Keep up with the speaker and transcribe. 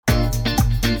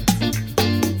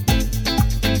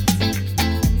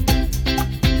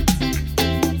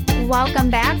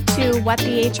welcome back to What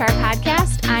the HR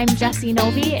Podcast. I'm Jessie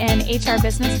Novi, an HR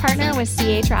business partner with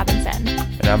C.H. Robinson.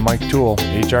 And I'm Mike Toole,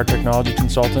 HR technology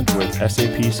consultant with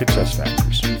SAP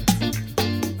SuccessFactors.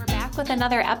 We're back with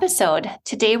another episode.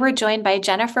 Today we're joined by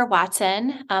Jennifer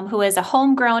Watson, who is a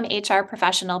homegrown HR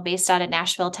professional based out of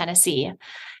Nashville, Tennessee.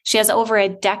 She has over a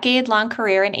decade-long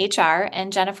career in HR,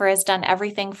 and Jennifer has done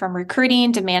everything from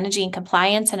recruiting to managing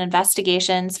compliance and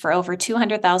investigations for over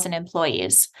 200,000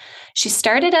 employees. She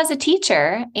started as a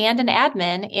teacher and an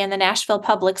admin in the Nashville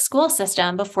public school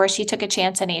system before she took a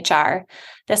chance in HR.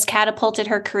 This catapulted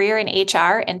her career in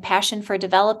HR and passion for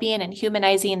developing and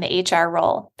humanizing the HR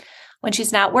role. When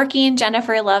she's not working,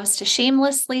 Jennifer loves to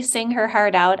shamelessly sing her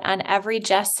heart out on every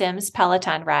Jess Sims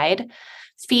Peloton ride,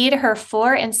 feed her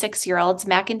 4 and 6-year-olds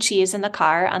mac and cheese in the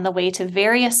car on the way to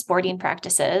various sporting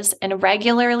practices, and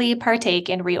regularly partake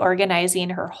in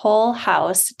reorganizing her whole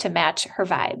house to match her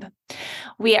vibe.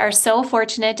 We are so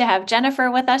fortunate to have Jennifer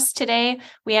with us today.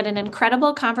 We had an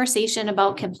incredible conversation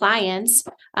about compliance.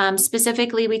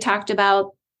 Specifically, we talked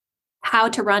about how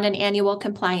to run an annual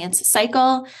compliance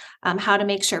cycle, how to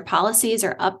make sure policies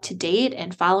are up to date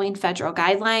and following federal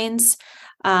guidelines,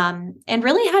 and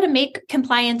really how to make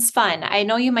compliance fun. I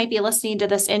know you might be listening to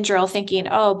this intro thinking,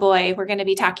 oh boy, we're going to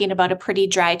be talking about a pretty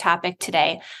dry topic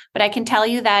today. But I can tell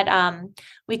you that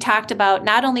we talked about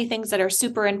not only things that are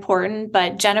super important,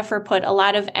 but Jennifer put a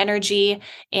lot of energy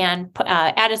and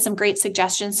added some great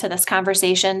suggestions to this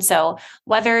conversation. So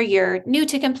whether you're new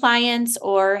to compliance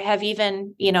or have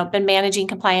even, been managing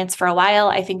compliance for a while,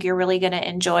 I think you're really going to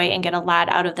enjoy and get a lot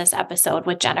out of this episode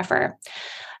with Jennifer.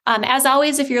 As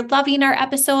always, if you're loving our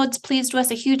episodes, please do us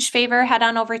a huge favor. Head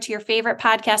on over to your favorite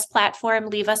podcast platform,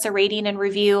 leave us a rating and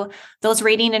review. Those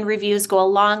rating and reviews go a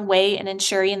long way in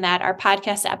ensuring that our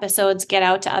podcast episodes get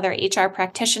out to other HR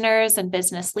practitioners and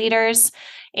business leaders.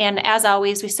 And as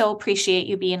always, we so appreciate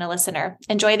you being a listener.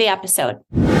 Enjoy the episode.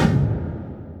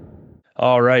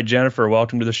 All right, Jennifer,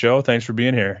 welcome to the show. Thanks for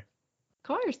being here.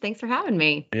 Of course. Thanks for having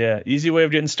me. Yeah. Easy way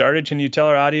of getting started. Can you tell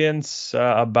our audience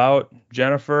about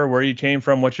Jennifer, where you came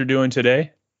from, what you're doing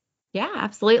today? Yeah,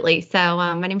 absolutely. So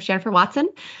my name is Jennifer Watson.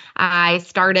 I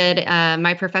started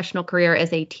my professional career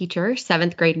as a teacher,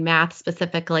 7th grade math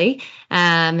specifically,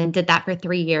 and did that for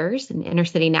 3 years in inner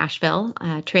city Nashville,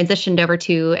 transitioned over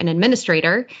to an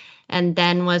administrator, and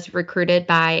then was recruited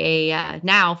by a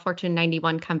now Fortune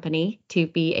 91 company to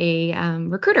be a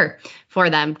recruiter for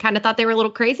them. Kind of thought they were a little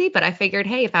crazy, but I figured,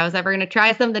 hey, if I was ever going to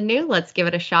try something new, let's give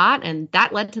it a shot. And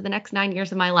that led to the next 9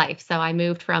 years of my life. So I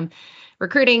moved from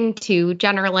recruiting to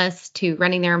generalist to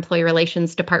running their employee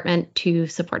relations department to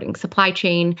supporting supply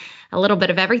chain, a little bit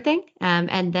of everything.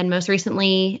 And then most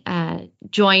recently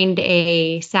joined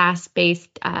a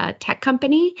SaaS-based tech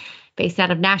company based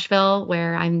out of Nashville,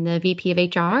 where I'm the VP of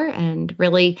HR and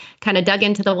really kind of dug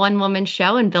into the one-woman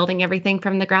show and building everything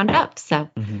from the ground up. So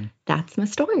That's my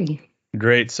story.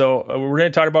 Great. So we're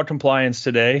going to talk about compliance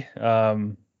today.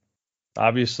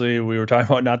 Obviously, we were talking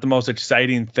about not the most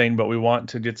exciting thing, but we want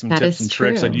to get some tips and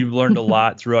tricks. And you've learned a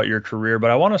lot throughout your career. But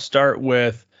I want to start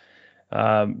with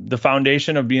the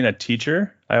foundation of being a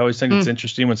teacher. I always think it's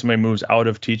interesting when somebody moves out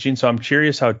of teaching. So I'm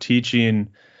curious how teaching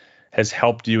has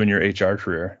helped you in your HR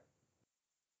career.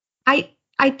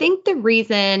 I think the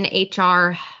reason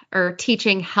HR or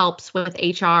teaching helps with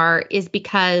HR is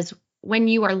because when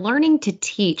you are learning to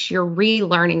teach, you're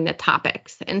relearning the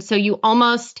topics. And so you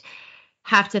almost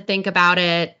have to think about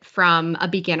it from a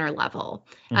beginner level.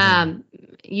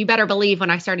 You better believe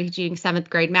when I started teaching 7th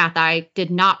grade math, I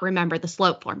did not remember the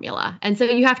slope formula. And so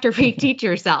you have to reteach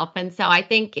yourself. And so I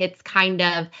think it's kind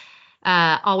of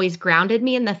always grounded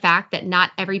me in the fact that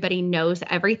not everybody knows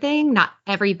everything. Not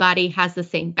everybody has the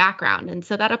same background. And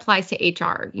so that applies to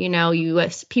HR.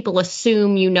 People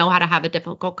assume you know how to have a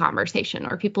difficult conversation,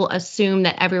 or people assume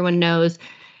that everyone knows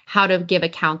how to give a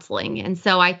counseling. And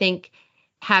so I think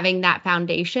having that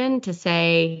foundation to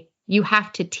say you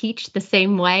have to teach the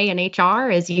same way in HR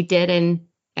as you did in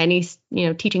any,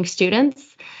 teaching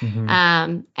students,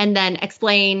 and then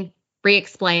explain,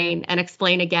 re-explain, and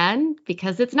explain again,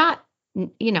 because it's not,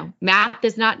 math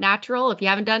is not natural if you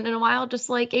haven't done it in a while, just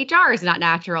like HR is not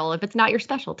natural if it's not your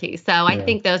specialty. So I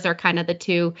think those are kind of the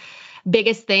two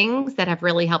biggest things that have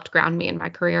really helped ground me in my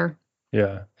career.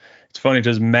 Yeah. It's funny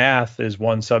because math is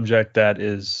one subject that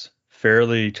is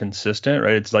fairly consistent,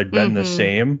 right? It's like been the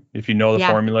same. If you know the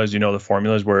formulas, you know the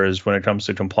formulas, whereas when it comes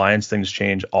to compliance, things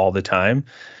change all the time.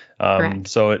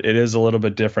 So it is a little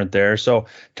bit different there. So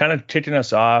kind of kicking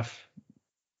us off,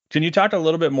 can you talk a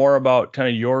little bit more about kind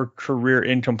of your career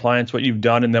in compliance, what you've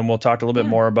done, and then we'll talk a little bit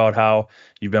more about how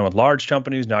you've been with large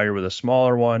companies, now you're with a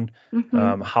smaller one,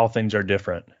 how things are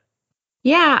different.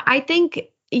 Yeah, I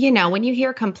think when you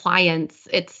hear compliance,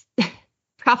 it's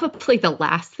probably the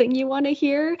last thing you want to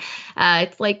hear.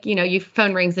 It's like, your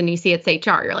phone rings and you see it's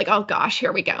HR. You're like, oh gosh,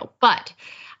 here we go. But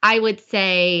I would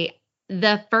say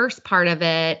the first part of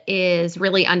it is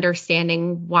really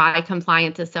understanding why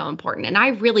compliance is so important. And I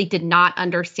really did not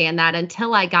understand that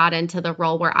until I got into the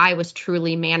role where I was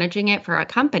truly managing it for a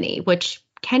company, which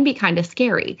can be kind of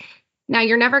scary. Now,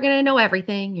 you're never going to know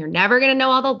everything. You're never going to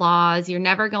know all the laws. You're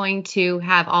never going to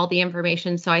have all the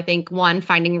information. So I think, one,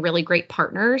 finding really great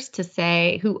partners to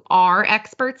say who are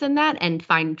experts in that and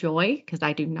find joy, because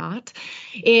I do not,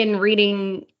 in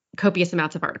reading copious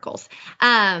amounts of articles. So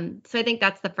I think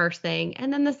that's the first thing.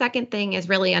 And then the second thing is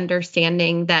really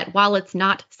understanding that while it's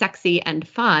not sexy and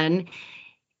fun,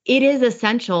 it is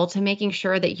essential to making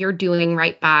sure that you're doing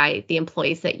right by the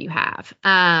employees that you have,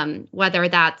 whether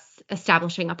that's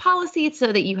establishing a policy so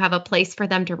that you have a place for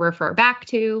them to refer back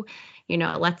to.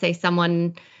 Let's say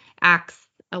someone acts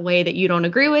a way that you don't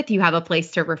agree with, you have a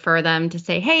place to refer them to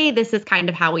say, hey, this is kind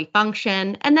of how we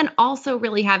function. And then also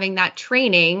really having that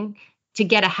training to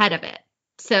get ahead of it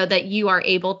so that you are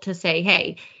able to say,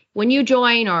 hey, when you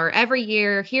join or every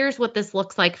year, here's what this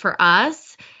looks like for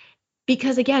us.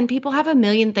 Because again, people have a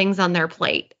million things on their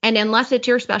plate. And unless it's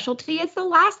your specialty, it's the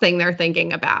last thing they're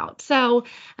thinking about. So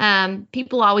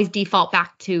people always default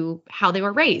back to how they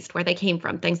were raised, where they came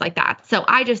from, things like that. So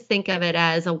I just think of it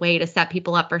as a way to set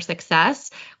people up for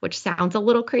success, which sounds a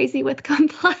little crazy with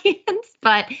compliance,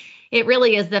 but it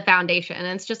really is the foundation. And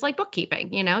it's just like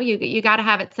bookkeeping, you got to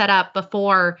have it set up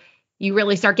before you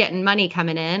really start getting money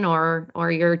coming in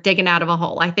or you're digging out of a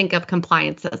hole. I think of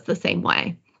compliance as the same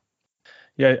way.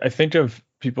 Yeah, I think of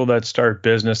people that start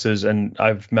businesses, and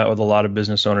I've met with a lot of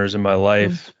business owners in my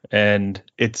life, and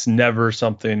it's never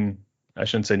something, I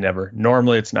shouldn't say never.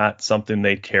 Normally, it's not something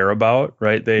they care about,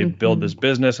 right? They build this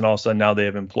business, and all of a sudden now they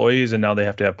have employees, and now they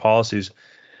have to have policies.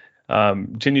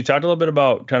 Can you talk a little bit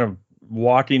about kind of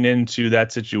walking into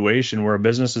that situation where a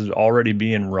business is already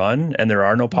being run and there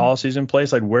are no policies in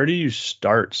place? Like, where do you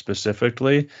start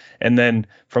specifically? And then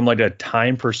from like a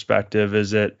time perspective,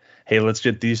 is it, hey, let's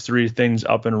get these 3 things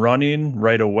up and running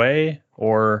right away?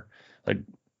 Or like,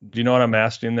 do you know what I'm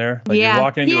asking there? Like you're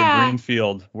walking into a green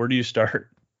field. Where do you start?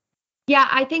 Yeah,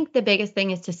 I think the biggest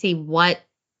thing is to see what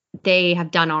they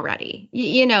have done already.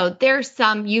 There's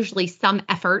usually some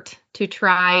effort to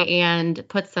try and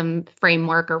put some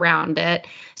framework around it.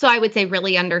 So I would say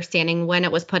really understanding when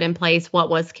it was put in place, what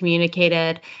was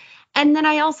communicated. And then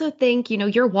I also think,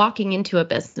 you're walking into a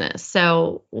business.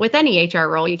 So with any HR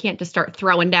role, you can't just start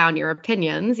throwing down your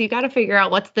opinions. You got to figure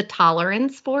out what's the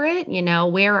tolerance for it.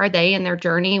 Where are they in their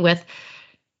journey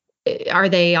are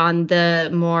they on the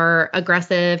more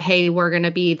aggressive, hey, we're going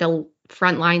to be the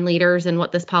frontline leaders in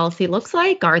what this policy looks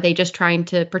like? Are they just trying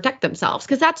to protect themselves?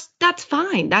 Because that's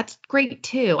fine. That's great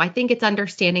too. I think it's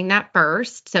understanding that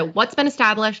first. So what's been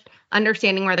established,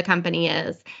 understanding where the company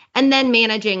is, and then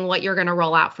managing what you're going to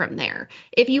roll out from there.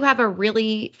 If you have a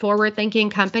really forward-thinking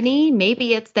company,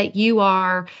 maybe it's that you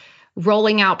are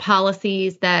rolling out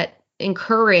policies that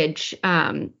encourage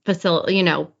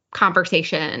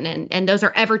conversation, and those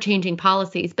are ever-changing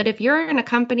policies. But if you're in a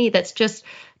company that's just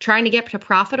trying to get to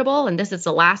profitable, and this is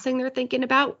the last thing they're thinking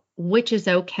about, which is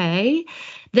okay,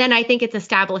 then I think it's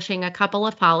establishing a couple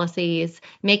of policies,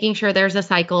 making sure there's a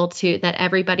cycle that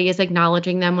everybody is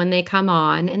acknowledging them when they come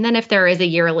on. And then if there is a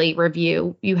yearly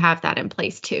review, you have that in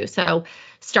place too. So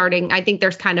I think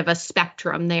there's kind of a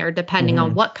spectrum there depending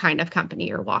on what kind of company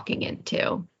you're walking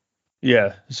into.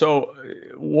 Yeah. So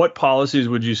what policies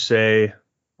would you say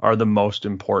are the most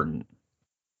important?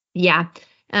 Yeah.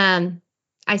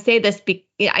 I say this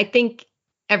I think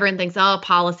everyone thinks, oh,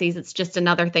 policies, it's just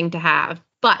another thing to have.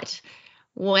 But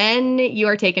when you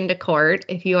are taken to court,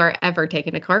 if you are ever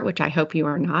taken to court, which I hope you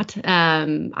are not,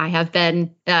 I have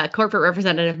been a corporate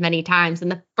representative many times.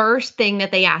 And the first thing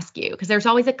that they ask you, because there's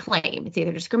always a claim, it's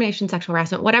either discrimination, sexual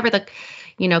harassment, whatever the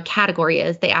category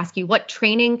is, they ask you, what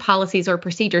training, policies, or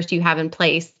procedures do you have in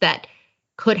place that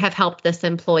could have helped this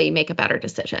employee make a better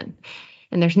decision?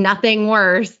 And there's nothing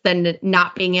worse than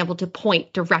not being able to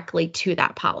point directly to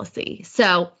that policy.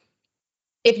 So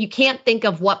if you can't think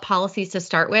of what policies to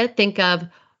start with, think of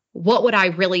what would I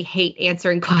really hate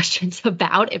answering questions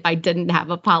about if I didn't have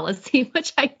a policy,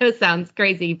 which I know sounds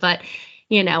crazy, but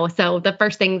so the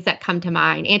first things that come to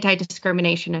mind,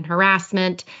 anti-discrimination and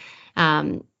harassment,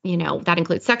 that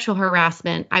includes sexual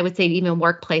harassment. I would say even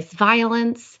workplace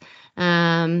violence.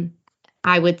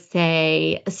 I would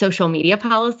say a social media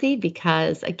policy,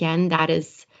 because again, that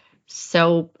is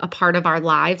so a part of our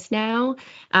lives now.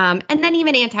 And then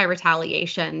even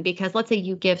anti-retaliation, because let's say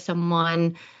you give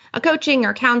someone a coaching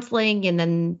or counseling, and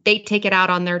then they take it out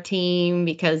on their team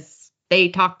because they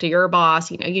talk to your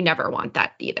boss. You never want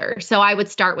that either. So I would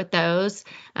start with those,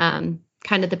 kind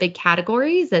of the big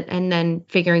categories, and then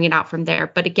figuring it out from there.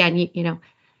 But again,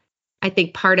 I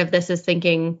think part of this is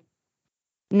thinking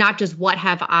not just what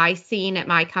have I seen at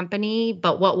my company,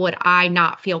 but what would I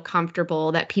not feel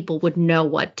comfortable that people would know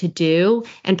what to do,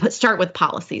 and start with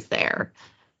policies there.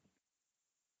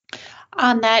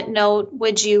 On that note,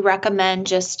 would you recommend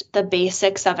just the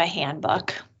basics of a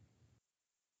handbook?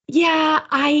 Yeah,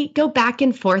 I go back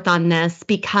and forth on this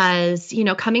because,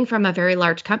 coming from a very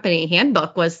large company,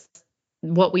 handbook was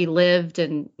what we lived,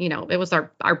 and, it was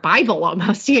our Bible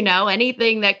almost,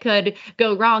 anything that could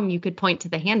go wrong, you could point to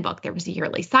the handbook. There was a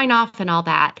yearly sign off and all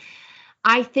that.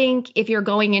 I think if you're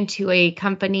going into a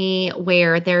company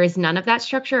where there is none of that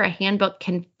structure, a handbook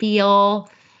can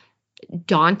feel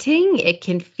daunting. It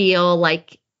can feel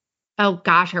like, oh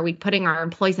gosh, are we putting our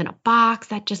employees in a box?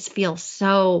 That just feels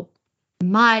so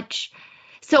much.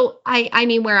 So I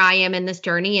mean, where I am in this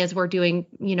journey is we're doing,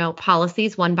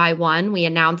 policies one by one. We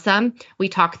announce them, we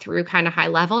talk through kind of high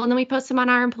level, and then we post them on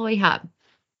our employee hub.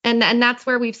 And that's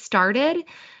where we've started.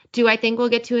 Do I think we'll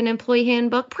get to an employee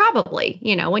handbook? Probably.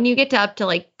 When you get to up to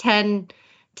like 10,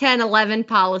 11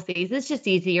 policies, it's just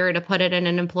easier to put it in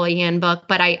an employee handbook.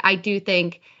 But I do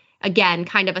think, again,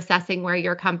 kind of assessing where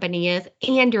your company is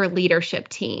and your leadership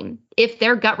team. If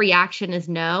their gut reaction is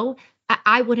no,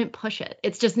 I wouldn't push it.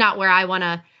 It's just not where I want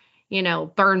to,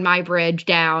 burn my bridge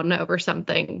down over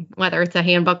something, whether it's a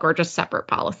handbook or just separate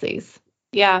policies.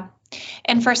 Yeah.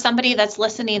 And for somebody that's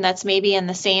listening, that's maybe in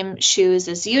the same shoes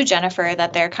as you, Jennifer,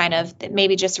 that they're kind of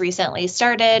maybe just recently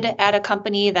started at a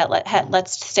company that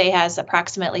let's say has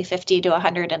approximately 50 to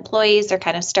 100 employees. They're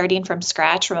kind of starting from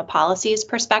scratch from a policies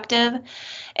perspective,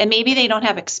 and maybe they don't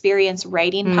have experience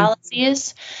writing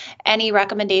policies. Any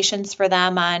recommendations for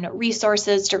them on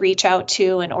resources to reach out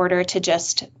to in order to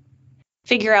just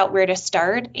figure out where to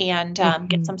start and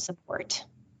get some support?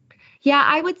 Yeah,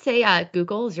 I would say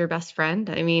Google is your best friend.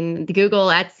 I mean, Google,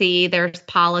 Etsy, there's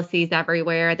policies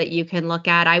everywhere that you can look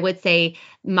at. I would say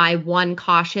my one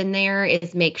caution there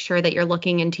is make sure that you're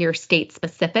looking into your state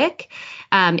specific.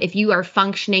 If you are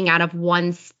functioning out of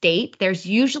one state, there's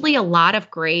usually a lot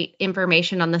of great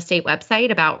information on the state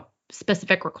website about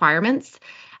specific requirements.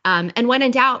 And when in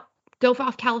doubt, go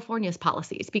off California's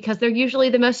policies because they're usually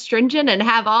the most stringent and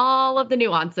have all of the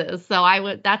nuances.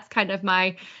 So that's kind of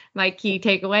my key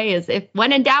takeaway is if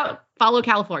when in doubt, follow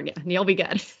California and you'll be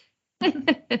good.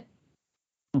 That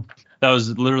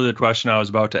was literally the question I was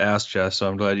about to ask, Jess. So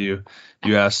I'm glad you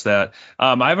asked that.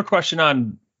 I have a question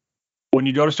on when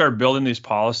you go to start building these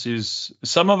policies.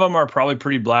 Some of them are probably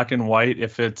pretty black and white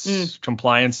if it's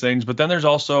compliance things, but then there's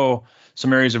also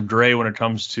some areas of gray when it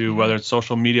comes to whether it's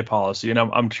social media policy. And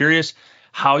I'm curious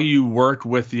how you work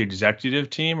with the executive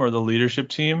team or the leadership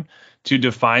team to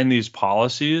define these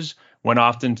policies when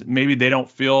often maybe they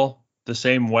don't feel the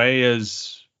same way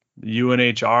as you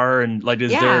and HR. And like,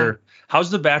 how's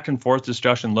the back and forth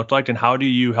discussion look like? And how do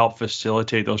you help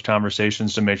facilitate those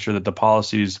conversations to make sure that the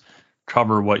policies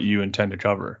cover what you intend to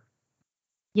cover?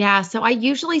 Yeah. So I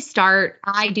usually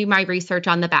I do my research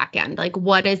on the back end. Like,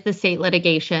 what is the state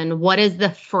litigation? What is the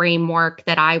framework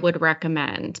that I would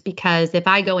recommend? Because if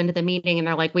I go into the meeting and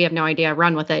they're like, we have no idea,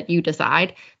 run with it, you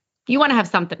decide, you want to have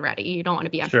something ready. You don't want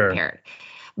to be unprepared. Sure.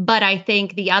 But I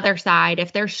think the other side,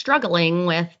 if they're struggling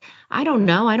with, I don't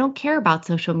know, I don't care about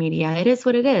social media, it is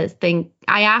what it is,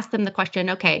 I ask them the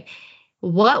question, okay,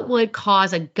 what would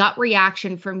cause a gut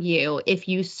reaction from you if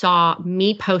you saw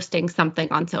me posting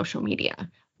something on social media?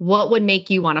 What would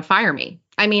make you want to fire me?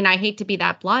 I mean, I hate to be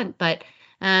that blunt, but,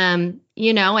 and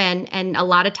a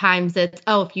lot of times it's,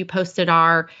 if you posted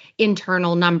our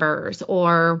internal numbers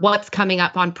or what's coming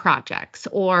up on projects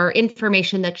or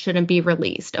information that shouldn't be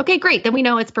released. Okay, great. Then we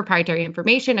know it's proprietary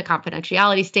information, a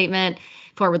confidentiality statement,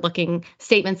 forward-looking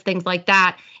statements, things like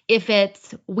that. If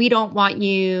it's, we don't want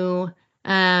you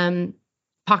talking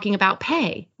about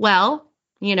pay, well,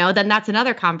 then that's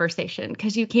another conversation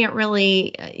because you can't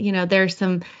really, there's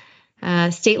some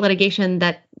state litigation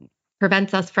that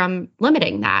prevents us from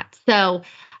limiting that. So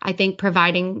I think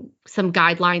providing some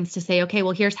guidelines to say, okay,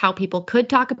 well, here's how people could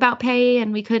talk about pay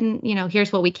and we couldn't,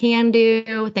 here's what we can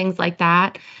do, things like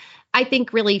that. I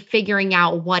think really figuring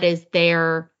out what is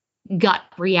their gut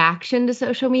reaction to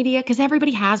social media, because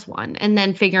everybody has one, and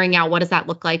then figuring out what does that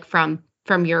look like from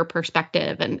your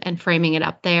perspective and framing it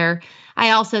up there.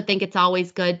 I also think it's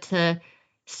always good to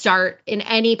start in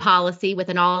any policy with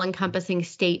an all-encompassing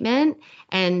statement.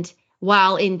 And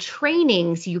while in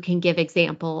trainings you can give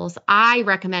examples, I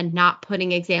recommend not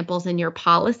putting examples in your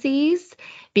policies,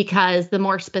 because the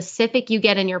more specific you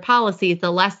get in your policies,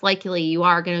 the less likely you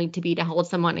are going to be to hold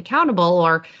someone accountable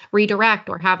or redirect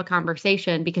or have a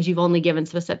conversation, because you've only given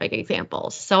specific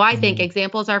examples. So I think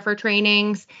examples are for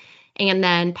trainings, and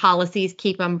then policies,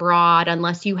 keep them broad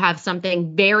unless you have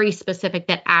something very specific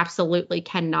that absolutely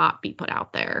cannot be put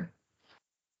out there.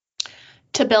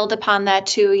 To build upon that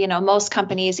too, most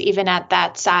companies, even at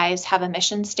that size, have a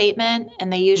mission statement,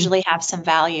 and they usually have some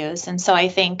values. And so I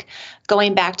think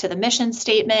going back to the mission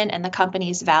statement and the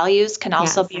company's values can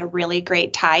also be a really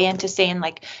great tie into saying,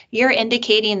 like, you're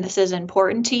indicating this is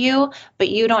important to you, but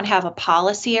you don't have a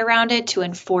policy around it to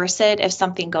enforce it if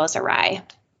something goes awry.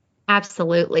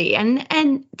 Absolutely.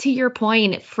 And to your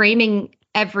point, framing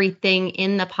everything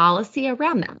in the policy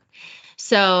around them.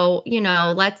 So,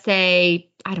 let's say,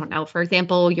 I don't know, for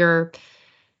example,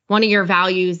 one of your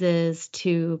values is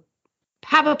to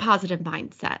have a positive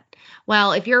mindset.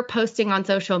 Well, if you're posting on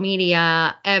social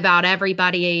media about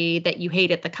everybody that you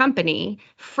hate at the company,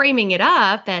 framing it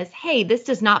up as, hey, this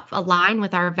does not align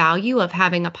with our value of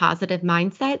having a positive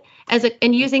mindset,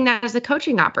 and using that as a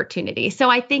coaching opportunity. So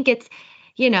I think it's,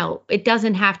 it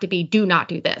doesn't have to be do not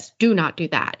do this, do not do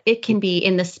that. It can be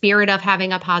in the spirit of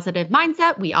having a positive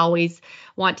mindset. We always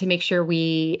want to make sure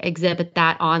we exhibit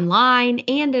that online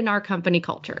and in our company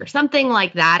culture, something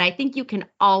like that. I think you can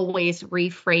always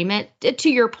reframe it, to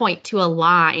your point, to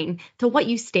align to what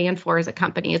you stand for as a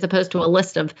company, as opposed to a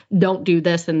list of don't do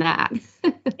this and that.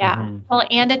 Yeah. Well,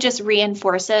 and it just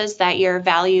reinforces that your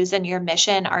values and your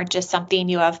mission aren't just something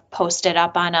you have posted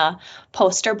up on a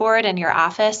poster board in your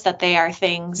office, that they are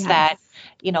things that,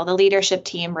 the leadership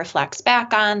team reflects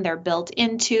back on. They're built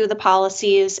into the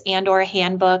policies and or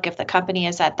handbook. If the company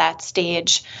is at that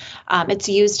stage, it's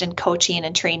used in coaching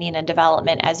and training and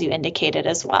development, as you indicated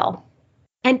as well.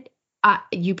 And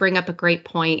you bring up a great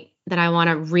point that I want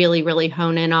to really, really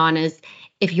hone in on is,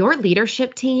 if your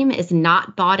leadership team is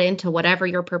not bought into whatever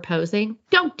you're proposing,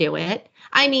 don't do it.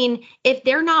 I mean, if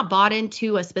they're not bought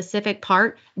into a specific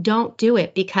part, don't do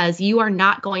it, because you are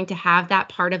not going to have that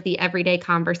part of the everyday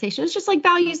conversation. It's just like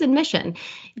values and mission.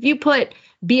 If you put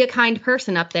be a kind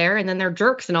person up there and then they're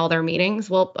jerks in all their meetings,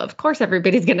 well, of course,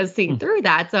 everybody's going to see through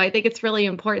that. So I think it's really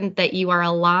important that you are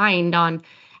aligned on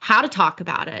how to talk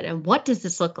about it and what does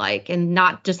this look like, and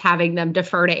not just having them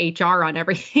defer to HR on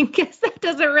everything, because that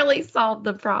doesn't really solve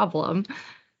the problem.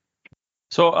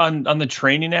 So on the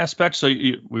training aspect, so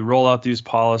we roll out these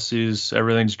policies,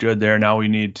 everything's good there. Now we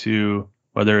need to,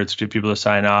 whether it's get people to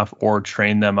sign off or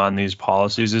train them on these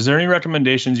policies. Is there any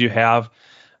recommendations you have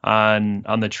on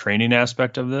the training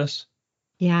aspect of this?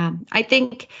 Yeah, I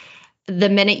think the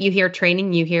minute you hear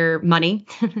training, you hear money,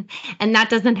 and that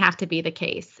doesn't have to be the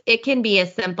case. It can be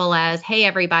as simple as, hey,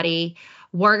 everybody,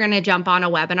 we're going to jump on a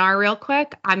webinar real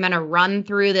quick. I'm going to run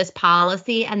through this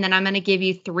policy, and then I'm going to give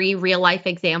you 3 real life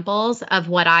examples of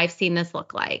what I've seen this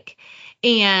look like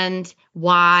and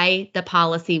why the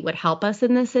policy would help us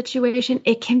in this situation.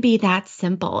 It can be that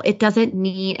simple. It doesn't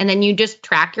need, and then you just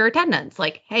track your attendance.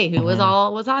 Like, hey, who was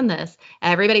on this?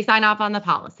 Everybody sign off on the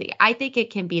policy. I think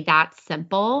it can be that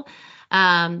simple.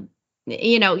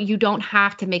 You don't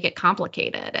have to make it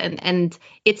complicated, and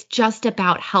it's just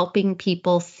about helping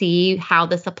people see how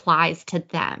this applies to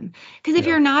them. Because if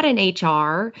you're not in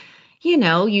HR,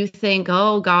 you think,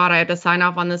 oh God, I have to sign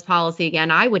off on this policy again.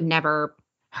 I would never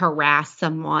harass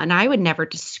someone. I would never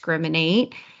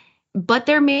discriminate. But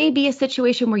there may be a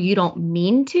situation where you don't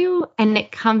mean to, and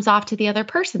it comes off to the other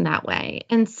person that way.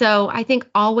 And so I think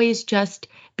always just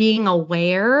being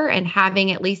aware and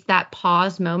having at least that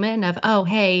pause moment of, oh,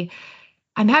 hey,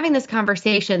 I'm having this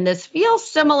conversation. This feels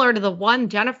similar to the one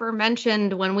Jennifer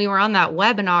mentioned when we were on that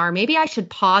webinar. Maybe I should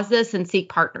pause this and seek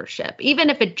partnership. Even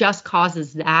if it just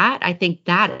causes that, I think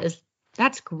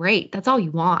that's great. That's all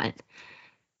you want.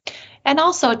 And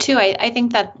also, too, I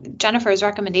think that Jennifer's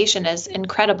recommendation is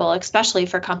incredible, especially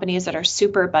for companies that are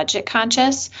super budget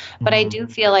conscious. But I do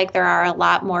feel like there are a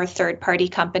lot more third-party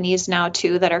companies now,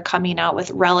 too, that are coming out with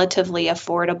relatively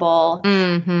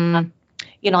affordable,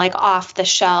 like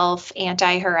off-the-shelf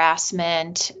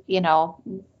anti-harassment,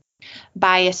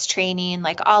 bias training,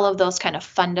 like all of those kind of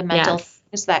fundamental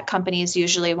things that companies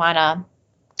usually want to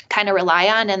kind of rely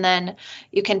on. And then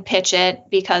you can pitch it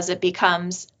because it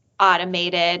becomes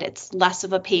automated. It's less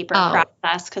of a paper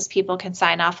process because people can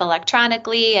sign off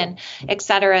electronically and et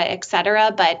cetera, et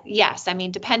cetera. But yes, I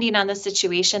mean, depending on the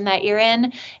situation that you're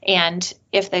in, and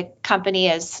if the company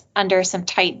is under some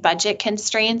tight budget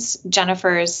constraints,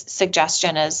 Jennifer's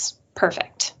suggestion is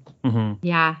perfect.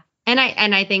 Yeah.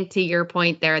 I think to your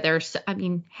point there's, I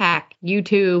mean, heck,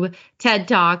 YouTube, TED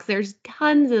Talks, there's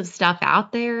tons of stuff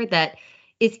out there that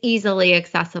is easily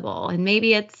accessible. And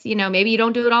maybe it's, maybe you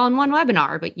don't do it all in one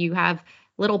webinar, but you have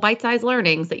little bite-sized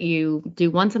learnings that you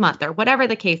do once a month or whatever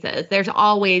the case is. There's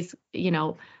always,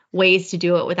 ways to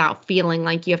do it without feeling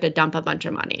like you have to dump a bunch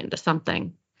of money into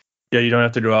something. Yeah, you don't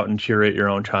have to go out and curate your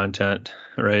own content,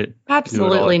 right?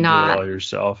 Absolutely not. Do it all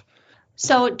yourself.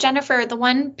 So Jennifer, the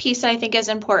one piece I think is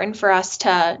important for us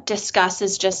to discuss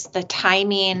is just the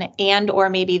timing and or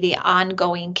maybe the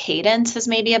ongoing cadence is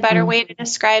maybe a better way to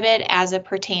describe it as it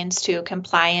pertains to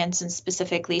compliance and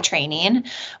specifically training.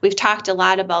 We've talked a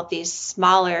lot about these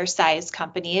smaller size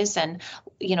companies, and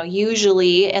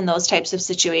usually in those types of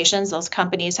situations, those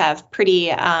companies have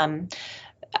pretty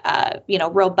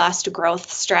robust growth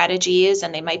strategies,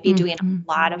 and they might be doing a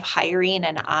lot of hiring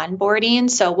and onboarding.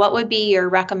 So what would be your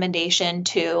recommendation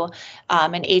to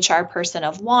an HR person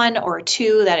of 1 or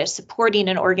 2 that is supporting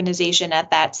an organization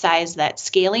at that size, that's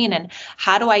scaling? And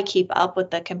how do I keep up with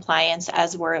the compliance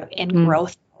as we're in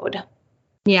growth mode?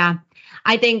 Yeah.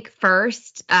 I think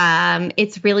first,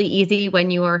 it's really easy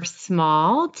when you are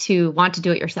small to want to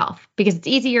do it yourself because it's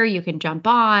easier. You can jump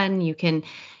on, you can,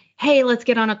 hey, let's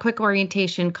get on a quick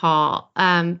orientation call.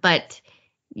 But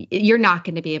you're not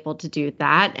going to be able to do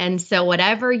that. And so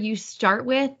whatever you start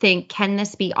with, think, can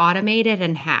this be automated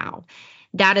and how?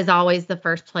 That is always the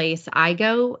first place I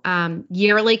go.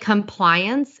 Yearly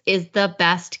compliance is the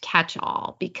best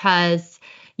catch-all because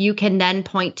you can then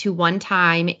point to one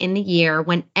time in the year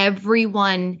when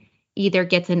everyone either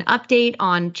gets an update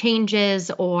on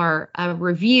changes or a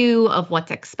review of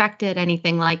what's expected,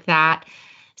 anything like that.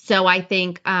 So I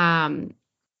think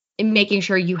making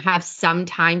sure you have some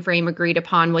time frame agreed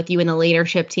upon with you and the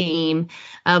leadership team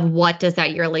of what does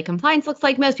that yearly compliance looks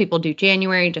like. Most people do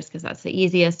January just because that's the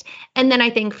easiest. And then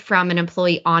I think from an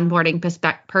employee onboarding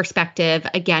perspective,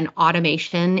 again,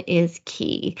 automation is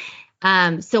key.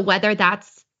 So whether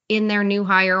that's in their new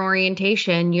hire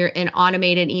orientation, you're an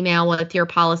automated email with your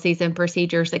policies and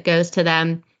procedures that goes to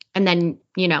them, and then,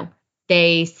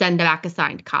 they send back a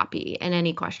signed copy and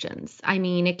any questions. I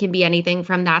mean, it can be anything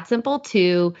from that simple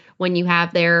to when you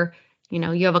have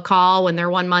you have a call when they're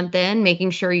 1 month in,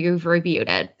 making sure you've reviewed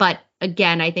it. But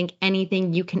again, I think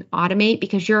anything you can automate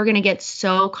because you're going to get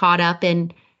so caught up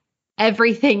in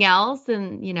everything else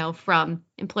and, from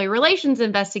employee relations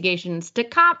investigations to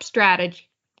comp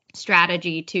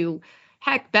strategy to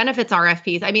heck, benefits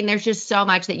RFPs. I mean, there's just so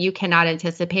much that you cannot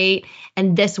anticipate,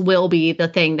 and this will be the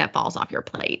thing that falls off your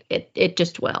plate. It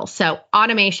just will. So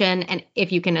automation, and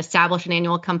if you can establish an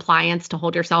annual compliance to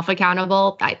hold yourself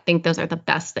accountable, I think those are the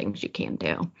best things you can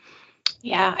do.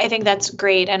 Yeah, I think that's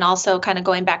great. And also kind of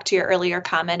going back to your earlier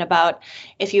comment about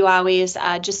if you always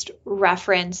just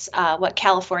reference what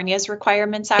California's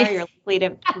requirements are, you're likely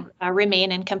to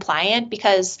remain in compliant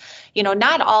because,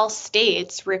 not all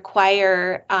states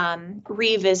require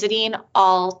revisiting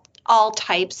all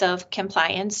types of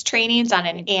compliance trainings on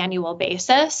an annual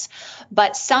basis,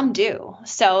 but some do.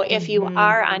 So if you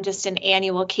are on just an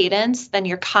annual cadence, then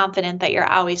you're confident that you're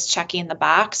always checking the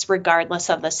box, regardless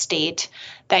of the state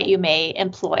that you may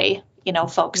employ,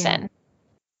 folks in.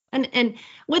 And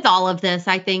with all of this,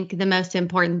 I think the most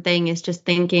important thing is just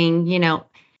thinking,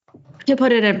 to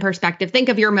put it in perspective, think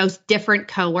of your most different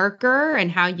coworker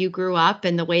and how you grew up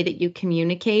and the way that you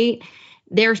communicate.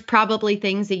 There's probably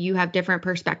things that you have different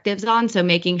perspectives on. So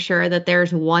making sure that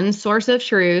there's one source of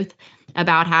truth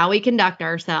about how we conduct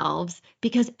ourselves,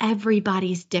 because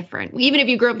everybody's different. Even if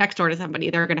you grew up next door to somebody,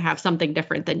 they're going to have something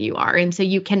different than you are. And so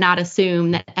you cannot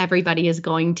assume that everybody is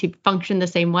going to function the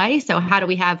same way. So how do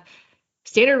we have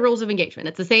standard rules of engagement?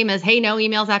 It's the same as, hey, no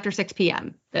emails after 6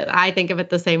 p.m. I think of it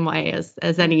the same way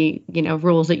as any,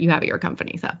 rules that you have at your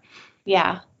company. So,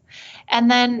 yeah. And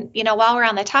then, while we're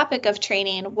on the topic of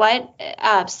training, what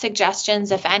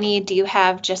suggestions, if any, do you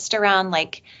have just around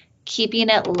like keeping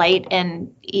it light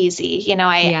and easy?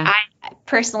 I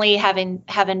personally, having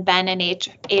been in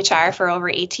HR for over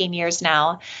 18 years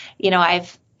now,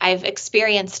 I've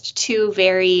experienced 2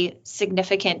 very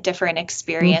significant different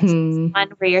experiences.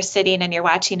 One where you're sitting and you're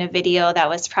watching a video that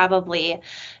was probably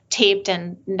taped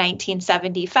in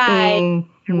 1975,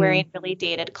 you're wearing really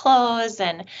dated clothes,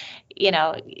 and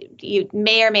you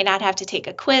may or may not have to take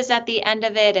a quiz at the end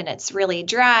of it, and it's really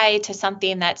dry, to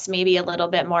something that's maybe a little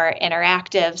bit more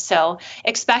interactive. So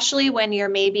especially when you're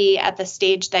maybe at the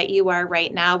stage that you are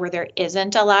right now where there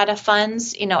isn't a lot of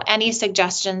funds, any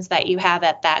suggestions that you have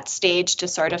at that stage to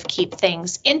sort of keep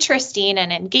things interesting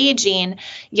and engaging,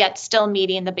 yet still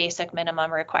meeting the basic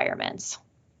minimum requirements?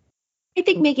 I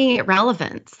think making it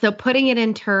relevant. So putting it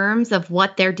in terms of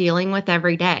what they're dealing with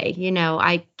every day.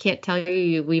 I can't tell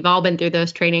you, we've all been through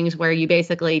those trainings where you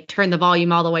basically turn the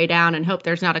volume all the way down and hope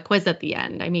there's not a quiz at the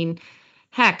end. I mean,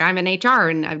 heck, I'm in HR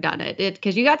and I've done it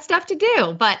because you got stuff to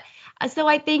do. But so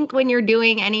I think when you're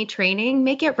doing any training,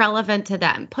 make it relevant to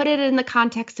them. Put it in the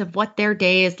context of what their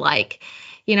day is like.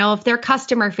 If they're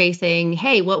customer facing,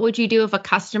 hey, what would you do if a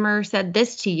customer said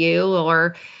this to you?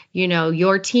 Or,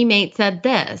 your teammate said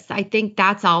this. I think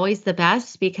that's always the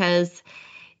best because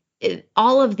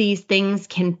all of these things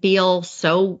can feel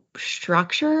so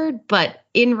structured, but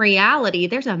in reality,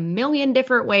 there's a million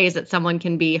different ways that someone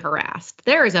can be harassed.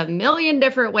 There's a million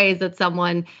different ways that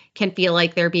someone can feel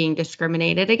like they're being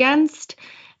discriminated against.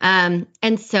 And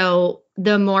so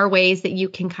the more ways that you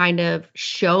can kind of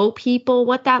show people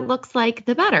what that looks like,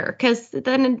 the better. Because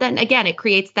then again, it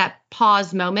creates that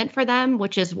pause moment for them,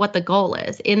 which is what the goal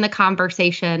is. In the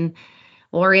conversation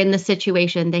or in the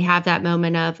situation, they have that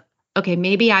moment of, okay,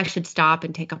 maybe I should stop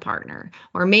and take a partner,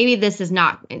 or maybe this is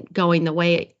not going the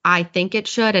way I think it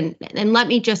should, and let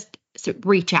me just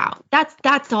reach out.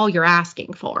 That's all you're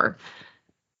asking for.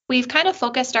 We've kind of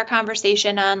focused our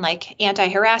conversation on like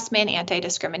anti-harassment,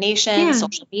 anti-discrimination,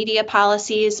 social media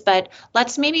policies, but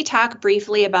let's maybe talk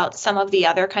briefly about some of the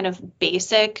other kind of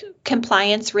basic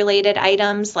compliance related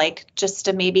items, like just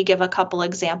to maybe give a couple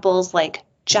examples, like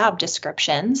job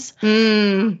descriptions,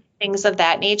 things of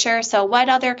that nature. So what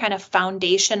other kind of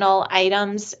foundational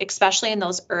items, especially in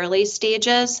those early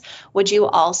stages, would you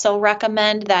also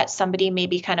recommend that somebody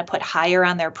maybe kind of put higher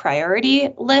on their priority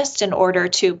list in order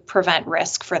to prevent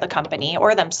risk for the company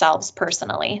or themselves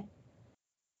personally?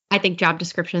 I think job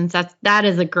descriptions, that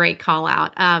is a great call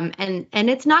out. And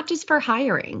it's not just for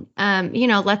hiring.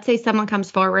 Let's say someone comes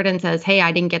forward and says, hey,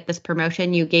 I didn't get this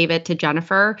promotion. You gave it to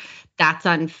Jennifer. That's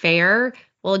unfair.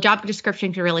 Well, a job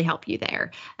description could really help you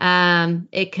there.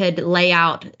 It could lay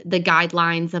out the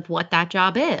guidelines of what that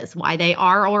job is, why they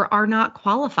are or are not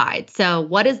qualified. So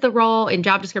what is the role in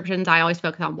job descriptions? I always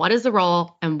focus on what is the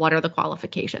role and what are the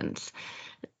qualifications.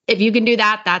 If you can do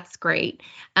that, that's great.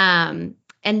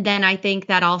 And then I think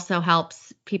that also helps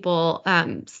people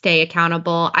stay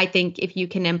accountable. I think if you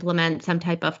can implement some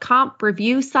type of comp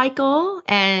review cycle,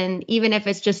 and even if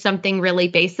it's just something really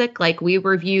basic, like we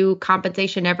review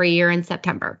compensation every year in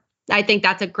September, I think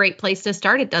that's a great place to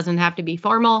start. It doesn't have to be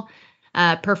formal.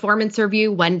 Performance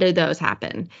review, when do those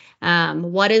happen?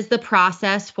 What is the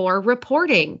process for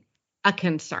reporting a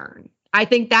concern? I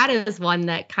think that is one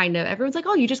that kind of everyone's like,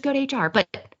 oh, you just go to HR. But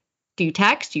do you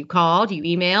text? Do you call? Do you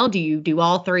email? Do you do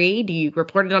all three? Do you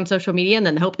report it on social media and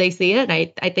then hope they see it?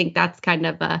 I think that's kind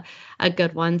of a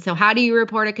good one. So how do you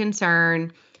report a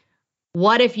concern?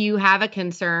 What if you have a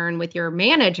concern with your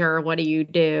manager? What do you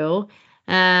do?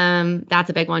 That's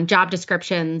a big one. Job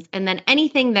descriptions. And then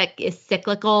anything that is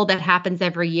cyclical that happens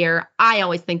every year, I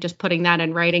always think just putting that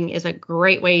in writing is a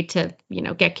great way to,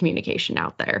 get communication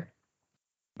out there.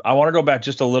 I want to go back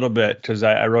just a little bit because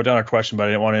I wrote down a question, but I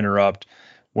didn't want to interrupt.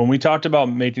 When we talked about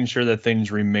making sure that things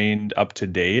remained up to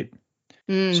date,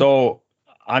 so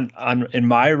in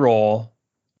my role,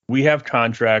 we have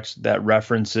contracts that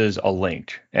references a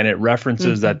link, and it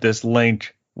references that this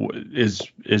link is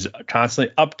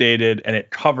constantly updated, and it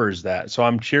covers that. So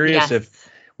I'm curious if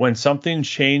when something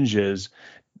changes,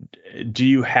 do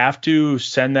you have to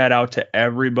send that out to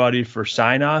everybody for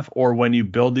sign off, or when you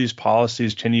build these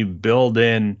policies, can you build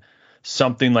in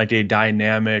something like a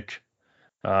dynamic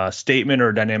statement or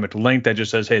a dynamic link that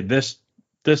just says, hey, this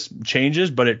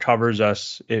changes, but it covers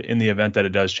us in the event that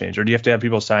it does change? Or do you have to have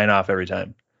people sign off every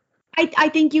time? I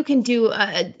think you can do,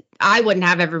 I wouldn't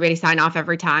have everybody sign off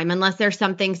every time unless there's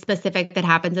something specific that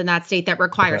happens in that state that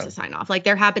requires a sign off. Like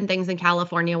there have been things in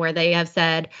California where they have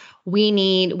said,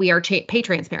 we are pay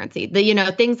transparency,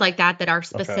 things like that are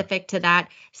specific to that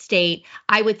state.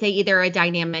 I would say either a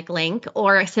dynamic link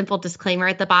or a simple disclaimer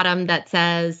at the bottom that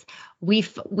says,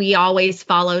 we always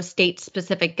follow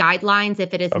state-specific guidelines.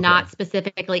 If it is not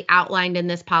specifically outlined in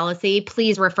this policy,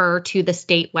 please refer to the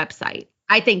state website.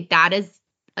 I think that is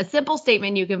a simple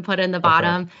statement you can put in the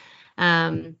bottom,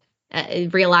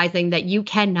 realizing that you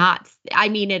cannot,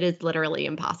 it is literally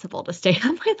impossible to stay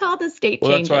up with all the state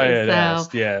changes. That's why I had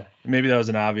asked. Yeah, maybe that was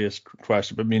an obvious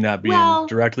question, but me not being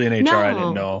directly in HR, I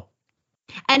didn't know.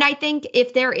 And I think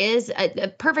if there is a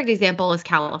perfect example is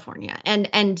California.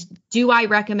 And do I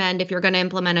recommend if you're going to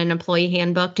implement an employee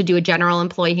handbook to do a general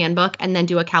employee handbook and then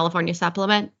do a California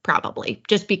supplement? Probably,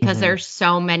 just because there's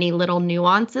so many little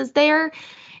nuances there.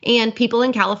 And people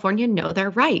in California know their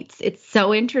rights. It's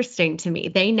so interesting to me.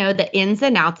 They know the ins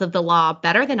and outs of the law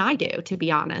better than I do, to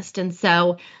be honest. And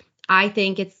so I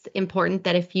think it's important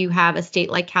that if you have a state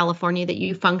like California that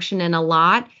you function in a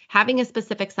lot, having a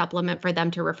specific supplement for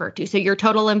them to refer to. So your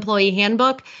total employee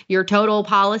handbook, your total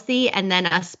policy, and then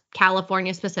a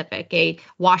California specific, a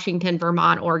Washington,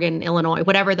 Vermont, Oregon, Illinois,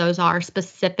 whatever those are,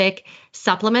 specific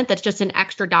supplement that's just an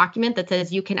extra document that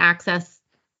says you can access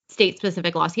state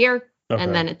specific laws here.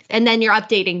 Okay. And then you're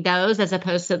updating those as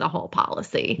opposed to the whole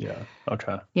policy. Yeah.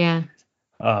 Okay. Yeah.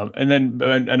 And then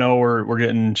I know we're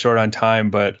getting short on time,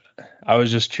 but I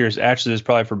was just curious. Actually, this is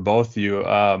probably for both of you.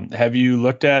 Have you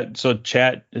looked at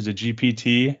Chat is a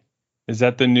GPT? Is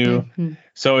that the new? Mm-hmm.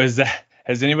 So has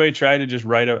anybody tried to just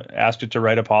ask it to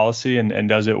write a policy and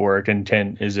does it work? And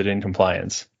is it in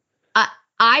compliance?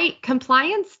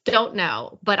 Compliance, don't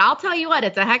know, but I'll tell you what,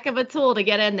 it's a heck of a tool to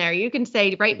get in there. You can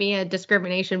say, write me a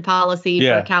discrimination policy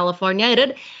for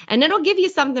California, and it'll give you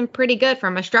something pretty good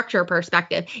from a structure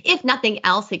perspective. If nothing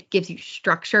else, it gives you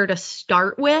structure to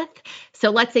start with. So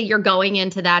let's say you're going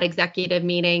into that executive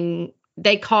meeting,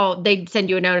 they send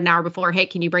you a note an hour before, hey,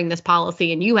 can you bring this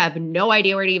policy? And you have no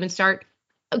idea where to even start.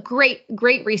 A great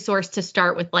resource to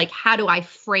start with, like, how do I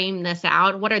frame this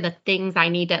out? What are the things I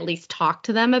need to at least talk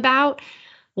to them about?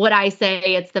 Would I say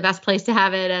it's the best place to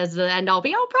have it as the end all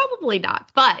be all? Probably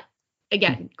not. But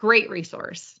again, great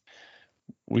resource.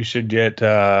 We should get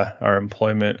our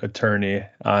employment attorney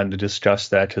on to discuss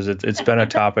that, because it's been a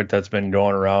topic that's been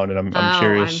going around, and I'm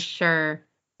curious. I'm sure.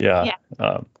 Yeah.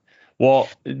 Well,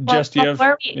 Jess, do you have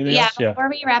anything else? Before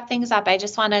we wrap things up, I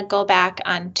just want to go back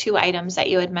on two items that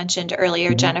you had mentioned earlier,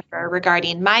 mm-hmm. Jennifer,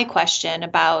 regarding my question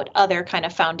about other kind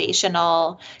of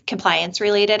foundational compliance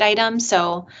related items.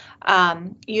 So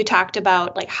you talked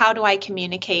about, like, how do I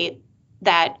communicate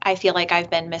that I feel like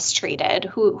I've been mistreated?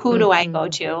 Who mm-hmm. do I go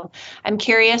to? I'm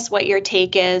curious what your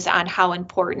take is on how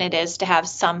important it is to have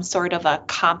some sort of a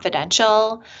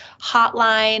confidential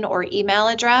hotline or email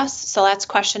address. So that's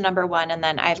question number one. And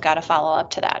then I've got a follow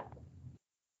up to that.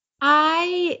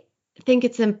 I think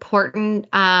it's important.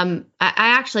 I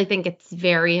actually think it's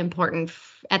very important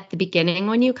at the beginning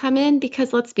when you come in,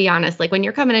 because let's be honest, like, when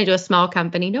you're coming into a small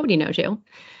company, nobody knows you.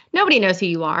 Nobody knows who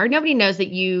you are. Nobody knows that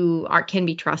you can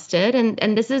be trusted.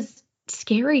 And this is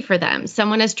scary for them.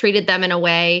 Someone has treated them in a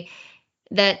way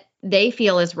that they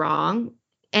feel is wrong.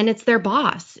 And it's their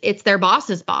boss. It's their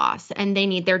boss's boss. And they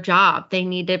need their job. They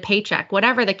need a paycheck,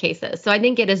 whatever the case is. So I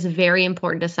think it is very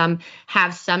important to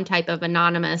have some type of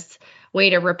anonymous way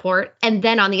to report. And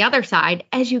then on the other side,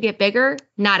 as you get bigger,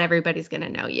 not everybody's going to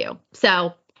know you.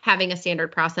 So having a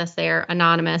standard process there,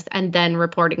 anonymous, and then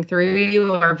reporting through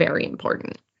you are very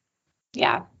important.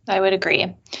 Yeah, I would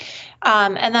agree.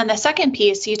 And then the second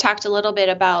piece, you talked a little bit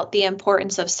about the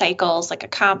importance of cycles, like a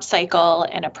comp cycle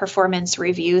and a performance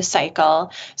review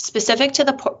cycle. Specific to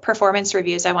the performance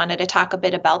reviews, I wanted to talk a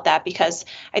bit about that, because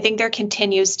I think there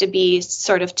continues to be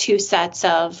sort of two sets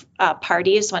of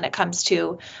parties when it comes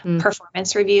to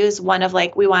performance reviews. One of,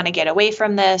 like, we want to get away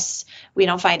from this. We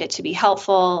don't find it to be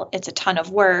helpful. It's a ton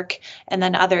of work. And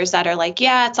then others that are like,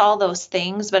 yeah, it's all those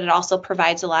things, but it also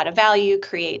provides a lot of value,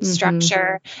 creates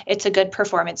structure. It's a good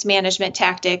performance management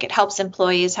tactic. It helps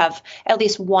employees have at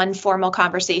least one formal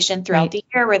conversation throughout the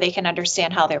year where they can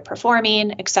understand how they're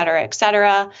performing, et cetera, et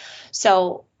cetera.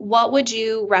 So what would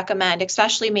you recommend,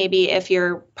 especially maybe if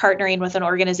you're partnering with an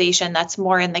organization that's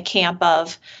more in the camp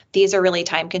of, these are really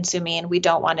time consuming, we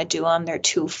don't want to do them, they're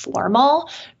too formal,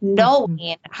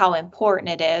 knowing how important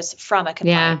it is from a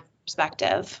compliance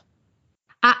perspective?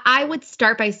 I would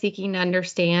start by seeking to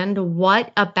understand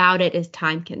what about it is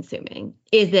time consuming.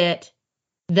 Is it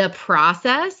the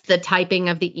process, the typing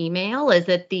of the email? Is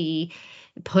it the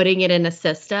putting it in a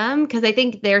system? Because I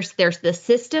think there's the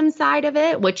system side of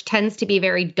it, which tends to be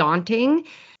very daunting.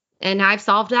 And I've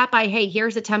solved that by, hey,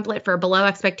 here's a template for below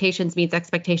expectations meets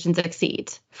expectations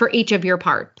exceeds for each of your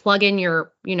part. Plug in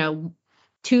your,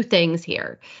 two things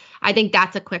here. I think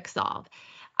that's a quick solve.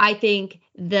 I think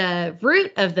the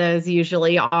root of those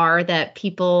usually are that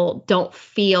people don't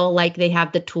feel like they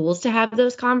have the tools to have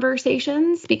those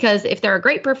conversations, because if they're a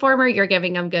great performer, you're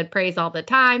giving them good praise all the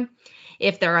time.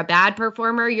 If they're a bad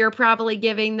performer, you're probably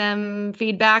giving them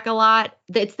feedback a lot.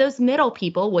 It's those middle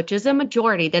people, which is a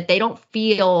majority, that they don't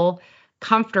feel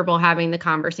comfortable having the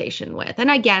conversation with. And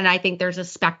again, I think there's a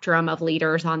spectrum of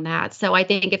leaders on that. So I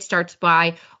think it starts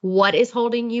by, what is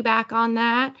holding you back on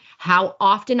that? How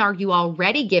often are you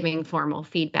already giving formal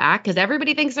feedback? Because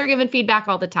everybody thinks they're giving feedback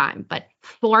all the time, but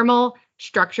formal,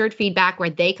 structured feedback where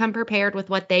they come prepared with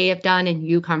what they have done and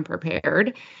you come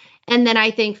prepared. And then I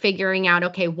think figuring out,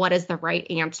 okay, what is the right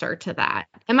answer to that?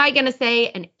 Am I going to say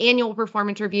an annual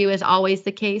performance review is always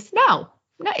the case? No,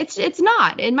 it's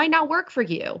not. It might not work for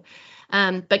you.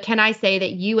 But can I say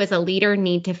that you as a leader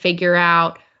need to figure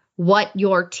out what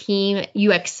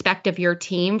you expect of your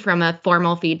team from a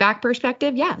formal feedback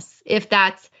perspective, yes. If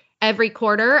that's every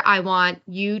quarter, I want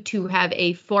you to have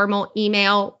a formal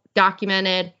email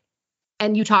documented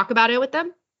and you talk about it with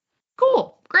them.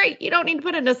 Cool. Great. You don't need to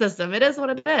put it in a system. It is what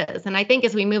it is. And I think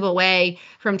as we move away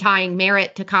from tying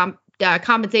merit to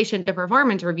compensation to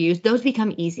performance reviews, those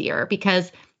become easier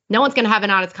because no one's going to have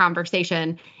an honest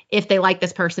conversation if they like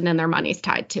this person and their money's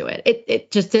tied to it.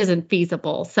 It just isn't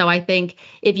feasible. So I think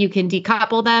if you can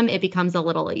decouple them, it becomes a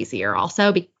little easier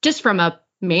also, just from a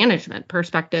management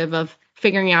perspective of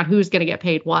figuring out who's going to get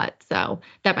paid what. So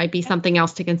that might be something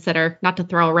else to consider, not to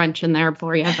throw a wrench in there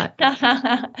for you. But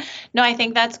no, I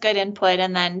think that's good input.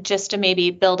 And then just to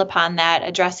maybe build upon that,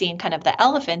 addressing kind of the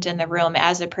elephant in the room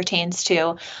as it pertains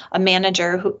to a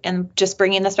manager who, and just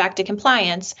bringing this back to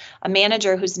compliance, a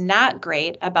manager who's not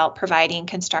great about providing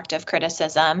constructive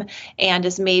criticism and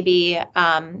is maybe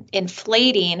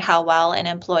inflating how well an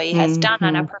employee has done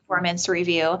on a performance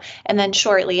review. And then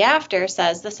shortly after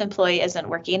says, this employee isn't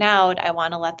working out. I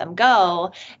want to let them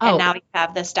go. And now you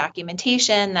have this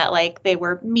documentation that like they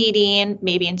were meeting,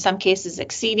 maybe in some cases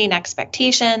exceeding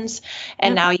expectations.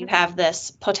 And now you have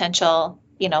this potential,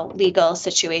 legal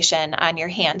situation on your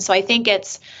hands. So I think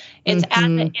it's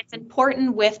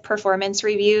important with performance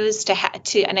reviews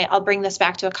and I'll bring this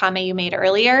back to a comment you made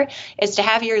earlier, is to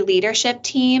have your leadership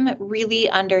team really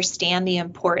understand the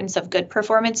importance of good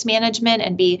performance management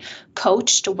and be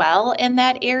coached well in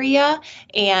that area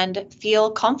and feel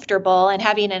comfortable and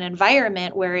having an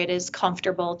environment where it is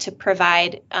comfortable to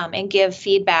provide and give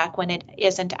feedback when it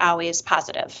isn't always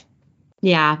positive.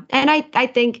 Yeah. And I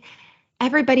think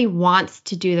everybody wants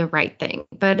to do the right thing.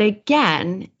 But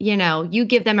again, you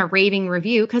give them a raving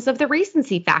review because of the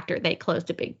recency factor. They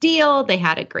closed a big deal. They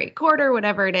had a great quarter,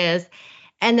 whatever it is.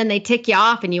 And then they tick you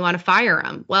off and you want to fire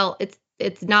them. Well,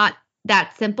 it's not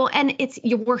that simple. And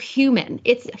we're human.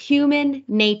 It's human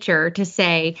nature to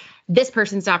say, this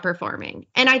person's not performing.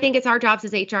 And I think it's our jobs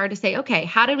as HR to say, okay,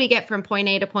 how did we get from point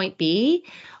A to point B?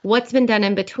 What's been done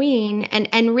in between?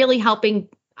 And really helping.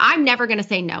 I'm never going to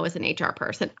say no as an HR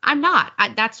person. I'm not.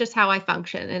 That's just how I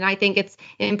function. And I think it's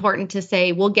important to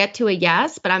say, we'll get to a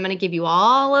yes, but I'm going to give you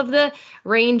all of the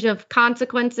range of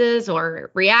consequences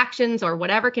or reactions or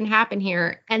whatever can happen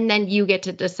here. And then you get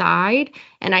to decide.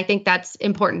 And I think that's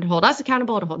important to hold us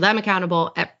accountable, to hold them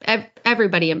accountable,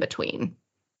 everybody in between.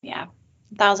 Yeah,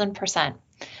 1,000%.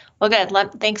 Well, good.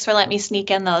 Thanks for letting me sneak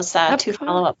in those two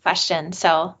follow-up questions.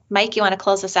 So Mike, you want to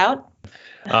close us out?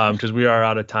 Because we are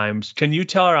out of time. Can you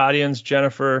tell our audience,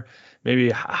 Jennifer,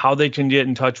 maybe how they can get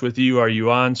in touch with you? Are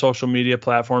you on social media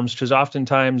platforms? Because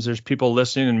oftentimes there's people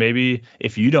listening, and maybe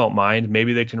if you don't mind,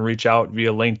 maybe they can reach out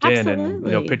via LinkedIn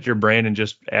and pick your brain and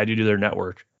just add you to their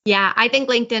network. Yeah, I think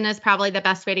LinkedIn is probably the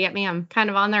best way to get me. I'm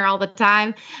kind of on there all the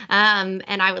time. And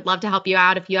I would love to help you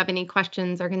out. If you have any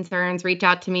questions or concerns, reach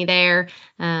out to me there.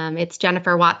 It's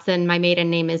Jennifer Watson. My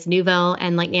maiden name is Neuville,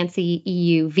 and like Nancy,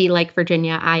 EU, V like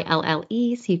Virginia,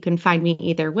 ILLE. So you can find me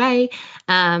either way.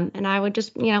 And I would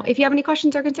just, if you have any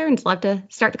questions or concerns, love to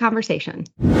start the conversation.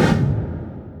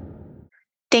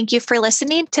 Thank you for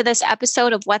listening to this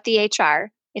episode of What the HR.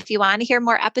 If you want to hear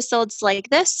more episodes like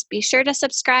this, be sure to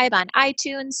subscribe on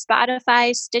iTunes,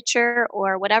 Spotify, Stitcher,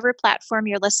 or whatever platform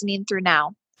you're listening through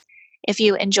now. If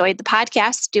you enjoyed the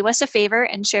podcast, do us a favor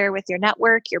and share with your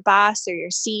network, your boss, or your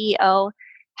CEO.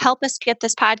 Help us get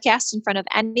this podcast in front of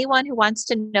anyone who wants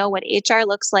to know what HR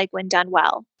looks like when done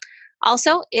well.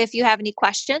 Also, if you have any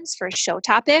questions for show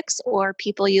topics or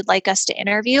people you'd like us to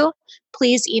interview,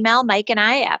 please email Mike and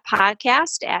I at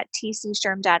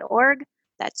podcast@tcshrm.org.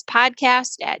 That's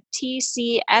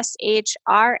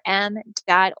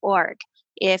podcast@tcshrm.org.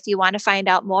 If you want to find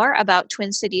out more about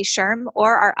Twin Cities SHRM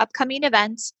or our upcoming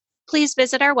events, please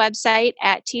visit our website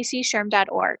at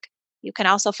tcshrm.org. You can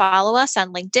also follow us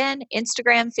on LinkedIn,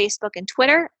 Instagram, Facebook, and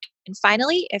Twitter. And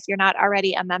finally, if you're not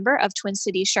already a member of Twin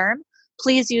Cities SHRM,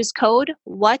 please use code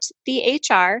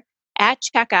WhatTheHR at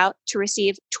checkout to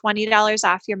receive $20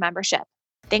 off your membership.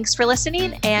 Thanks for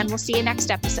listening, and we'll see you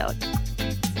next episode.